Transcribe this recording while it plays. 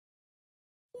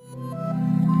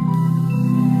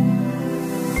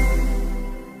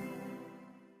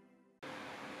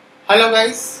Hello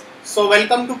guys, so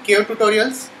welcome to Kayo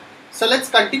tutorials. So let's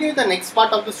continue the next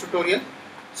part of this tutorial.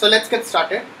 So let's get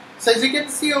started. So as you can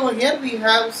see over here, we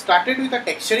have started with the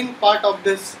texturing part of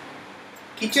this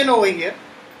kitchen over here.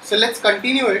 So let's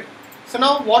continue it. So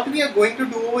now what we are going to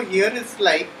do over here is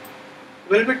like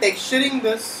we'll be texturing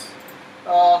this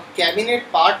cabinet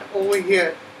part over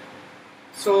here.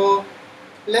 So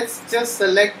let's just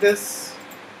select this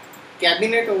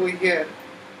cabinet over here.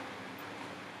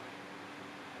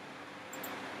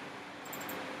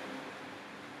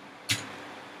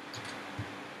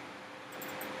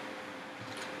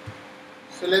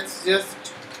 So let's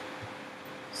just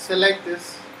select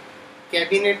this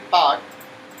cabinet part.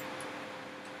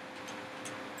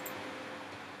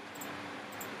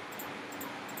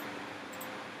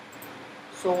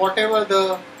 So whatever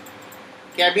the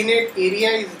cabinet area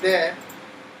is there,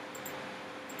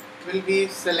 we'll be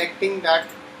selecting that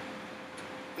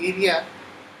area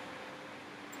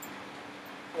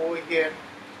over here.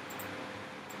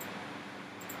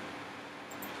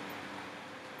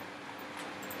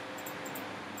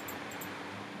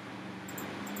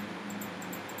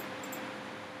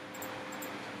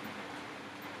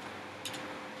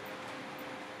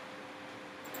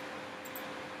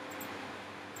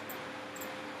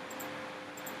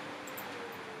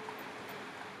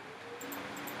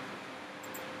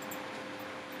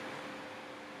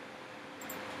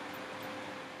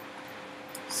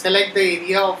 Select the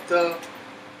area of the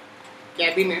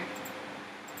cabinet.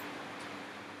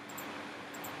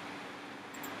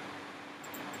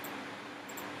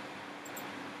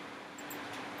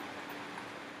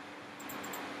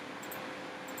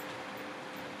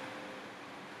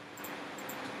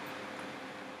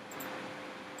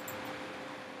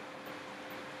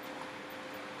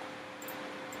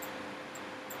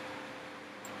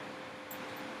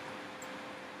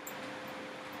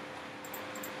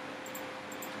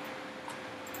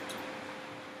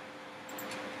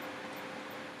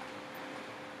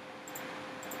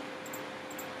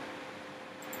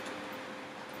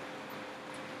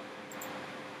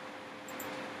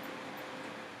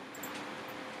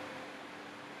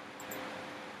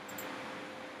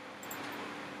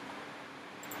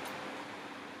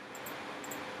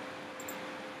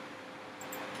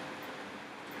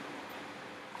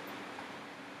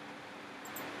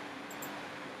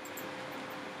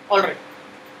 Alright,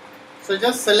 so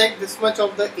just select this much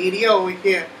of the area over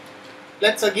here.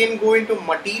 Let's again go into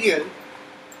material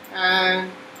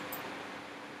and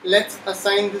let's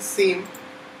assign the same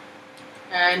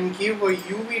and give a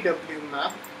UVW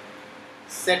map.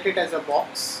 Set it as a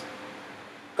box.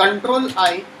 Control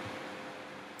I.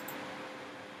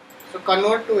 So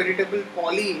convert to editable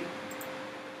poly.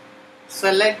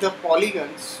 Select the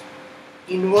polygons.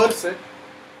 Inverse it.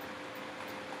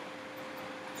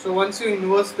 So once you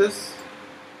inverse this,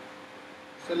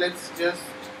 so let's just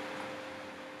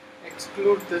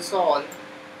exclude this all.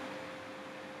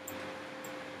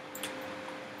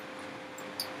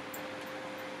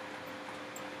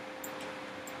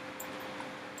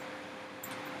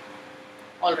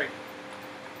 Alright,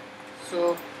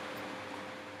 so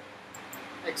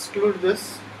exclude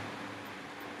this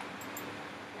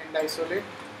and isolate.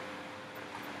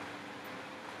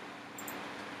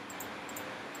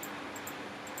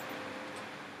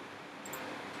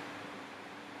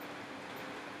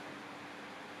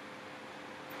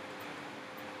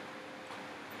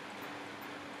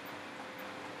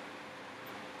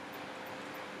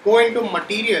 Go into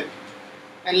material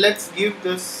and let's give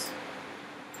this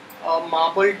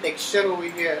marble texture over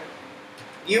here.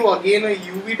 Give again a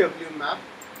UVW map,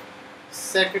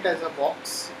 set it as a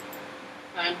box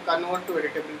and convert to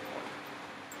editable font.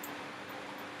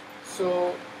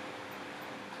 So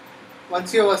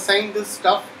once you have assigned this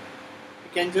stuff, you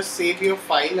can just save your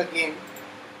file again.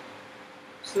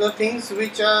 So the things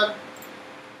which are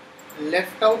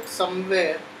left out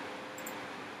somewhere,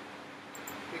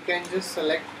 you can just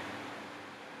select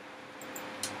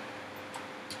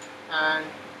and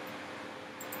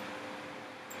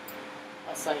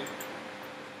assign it.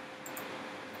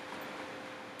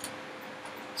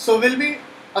 So we'll be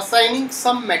assigning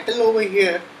some metal over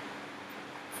here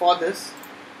for this.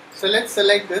 So let's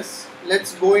select this.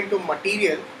 Let's go into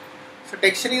material. So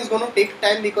texturing is going to take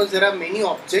time because there are many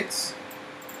objects.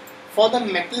 For the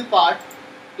metal part,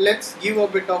 let's give a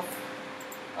bit of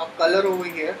a color over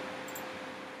here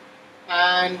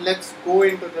and let's go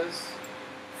into this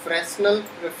Fresnel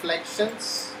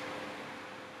reflections.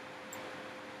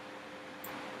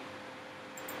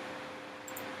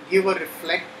 Give a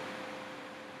reflect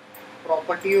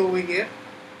property over here.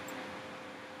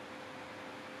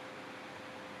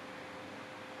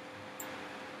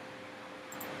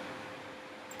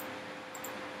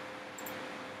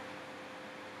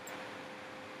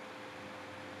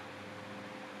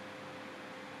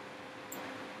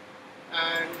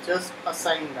 just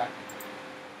assign that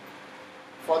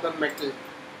for the metal.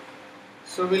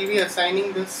 So we'll be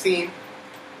assigning the same.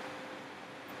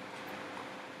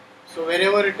 So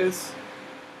wherever it is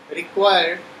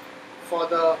required for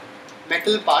the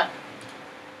metal part,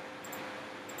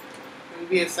 we'll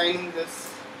be assigning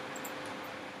this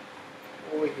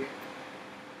over here.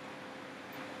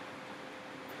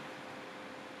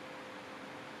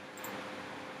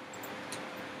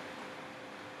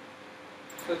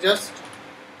 So just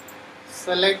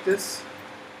select this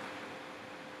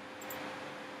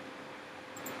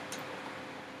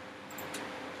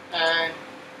and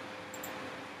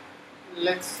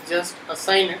let's just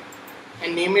assign it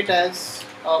and name it as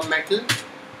a metal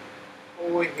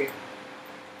over here.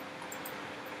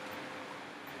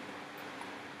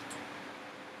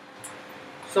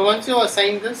 So once you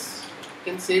assign this,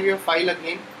 you can save your file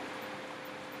again.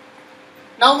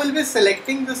 Now we'll be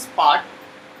selecting this part.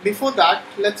 Before that,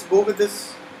 let's go with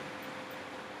this.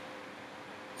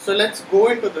 So let's go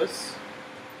into this,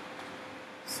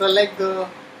 select the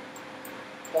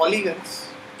polygons,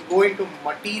 go into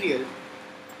material,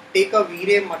 take a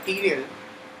Vray material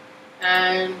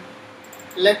and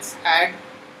let's add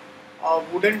a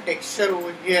wooden texture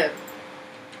over here.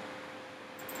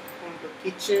 Into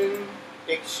kitchen,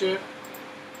 texture,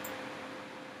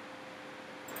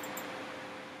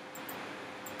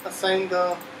 assign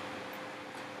the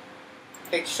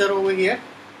texture over here.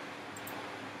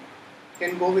 You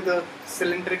can go with the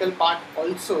cylindrical part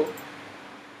also.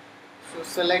 So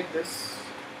select this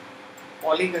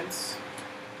polygons,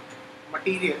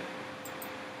 material,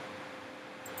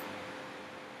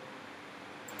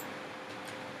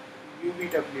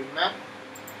 UVW map.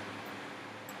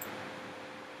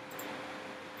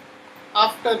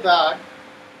 After that,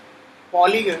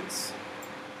 polygons,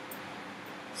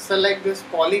 select this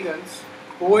polygons,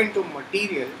 go into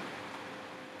material,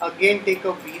 again take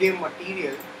a Vray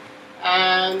material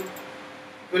and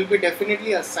we'll be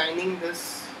definitely assigning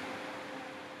this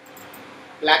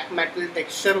black metal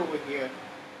texture over here.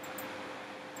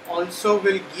 Also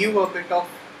will give a bit of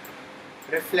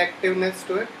reflectiveness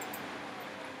to it.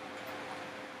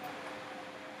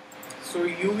 So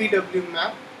UVW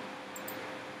map,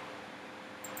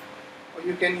 or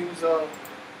you can use a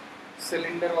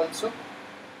cylinder also.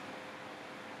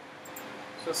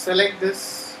 So select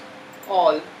this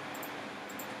all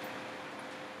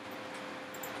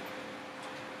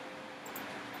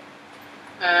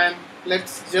and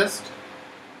let's just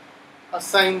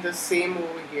assign the same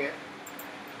over here.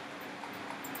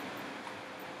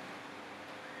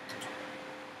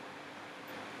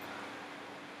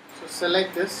 So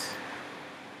select this,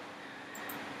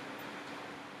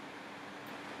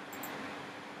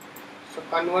 so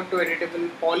convert to editable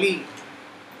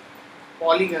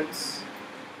polygons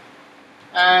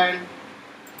and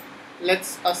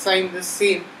let's assign the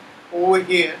same over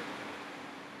here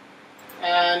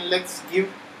and let's give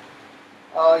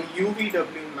a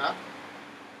UVW map,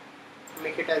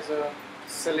 make it as a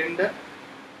cylinder,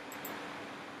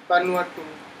 convert to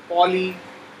poly,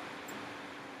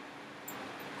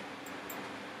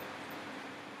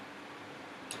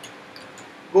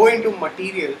 go into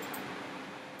material,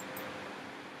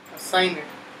 assign it,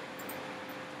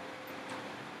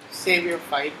 save your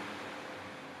file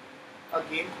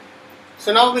again.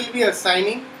 So now we'll be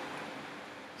assigning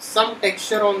some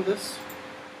texture on this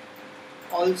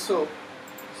also.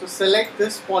 So select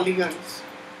this polygons,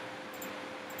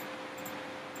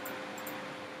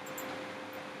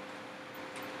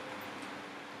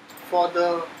 for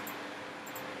the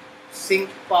sink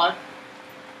part.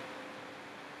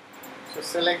 So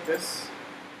select this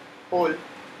hole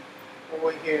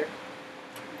over here,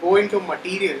 go into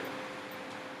material,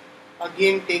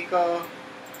 again take a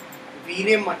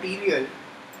Vray material,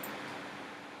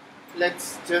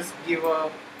 let's just give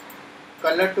a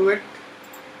color to it,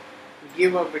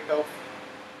 give a bit of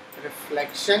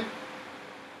reflection,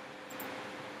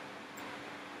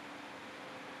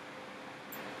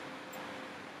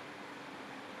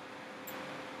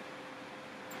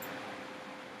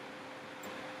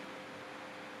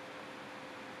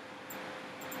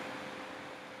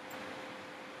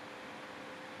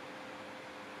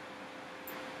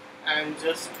 and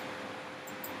just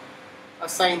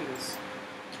assign this,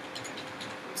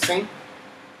 assign,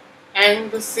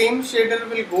 and the same shader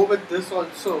will go with this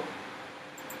also.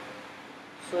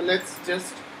 So let's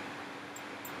just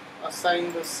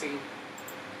assign the same.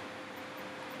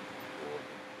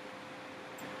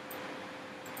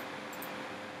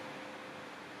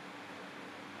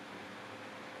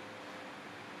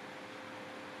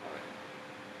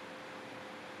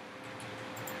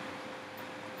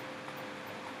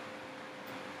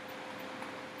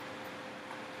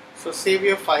 So save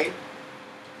your file.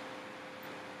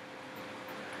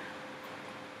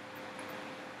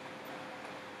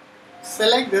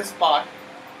 Select this part.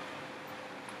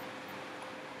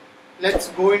 Let's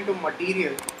go into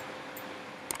material.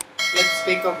 Let's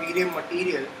take a video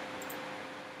material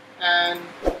and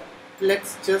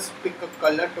let's just pick a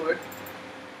color to it.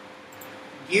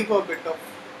 Give a bit of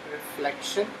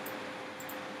reflection.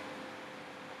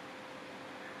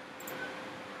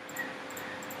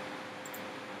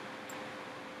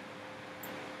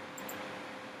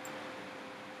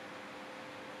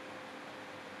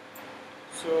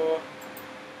 So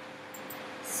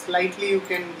slightly you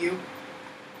can give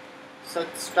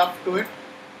such stuff to it.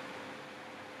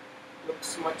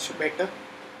 Looks much better.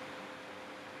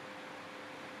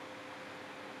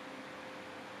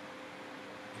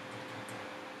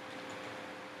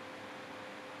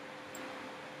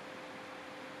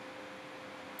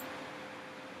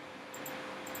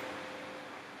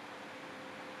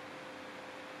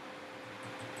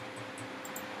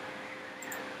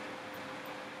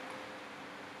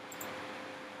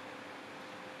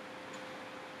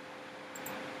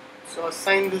 So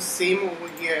assign the same over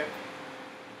here.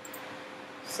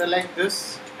 Select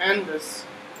this and this.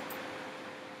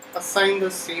 Assign the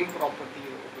same property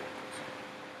over here.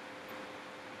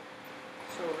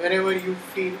 So wherever you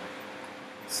feel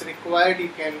it's required, you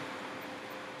can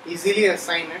easily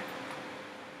assign it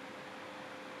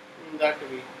in that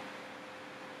way.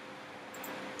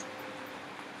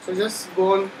 So just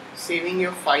go on saving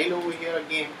your file over here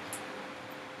again.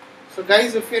 So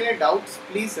guys, if you have any doubts,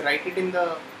 please write it in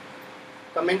the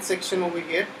comment section over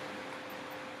here.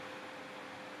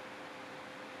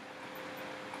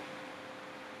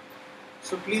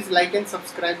 So please like and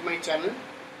subscribe my channel.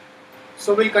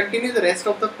 So we'll continue the rest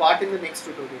of the part in the next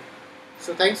tutorial.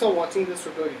 So thanks for watching this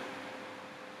tutorial.